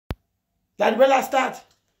That Bella start.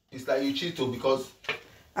 It's like you cheat too because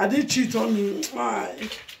I did cheat on me. Why?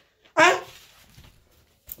 Eh?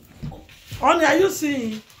 Honey, are you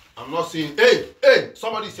seeing? I'm not seeing. Hey,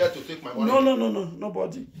 somebody's here to take my money. No,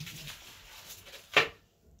 nobody.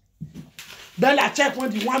 Bella, check when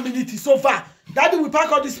the 1 minute is over. Daddy will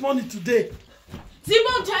pack all this money today.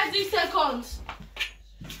 Simon, 30 seconds.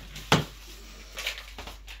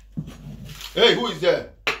 Hey, who is there?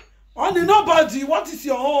 Honey, nobody. What is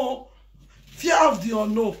your own? Fear of the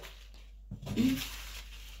unknown.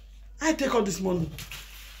 I take all this money.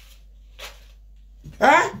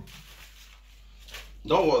 Eh?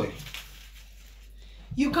 Don't worry.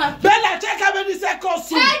 You can. Bella, check how many seconds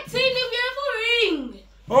soon. 13 if you ever ring.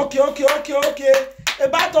 Okay.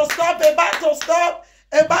 About to stop.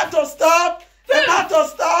 Fear.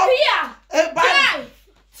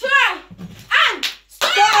 Try. And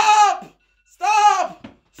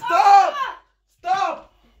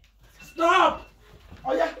Stop!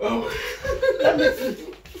 Oh yeah. Let me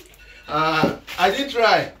see. I did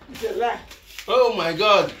try. It's a lie. Oh my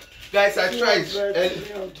God. Guys, I tried.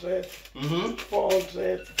 300,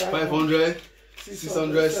 400, 500,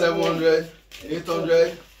 600, 700,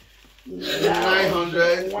 800,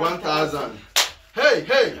 900, 1,000. Hey.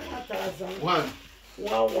 1,000. One.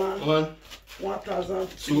 1,000.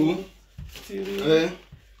 2, 3,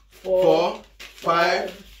 4,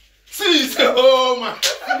 5, 6. Oh my.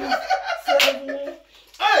 7,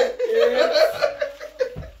 Hey.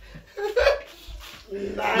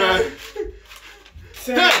 8, 9, 9.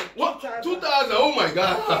 10. Hey, what? 2,000. Oh my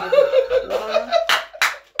God.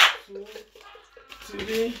 1, 2,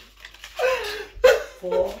 3,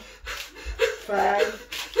 4, 5,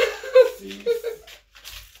 6,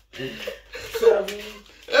 7,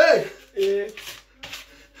 Hey. 8,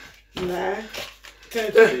 9,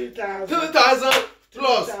 10. 3,000. 3,000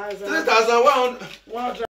 plus 3,100. 100.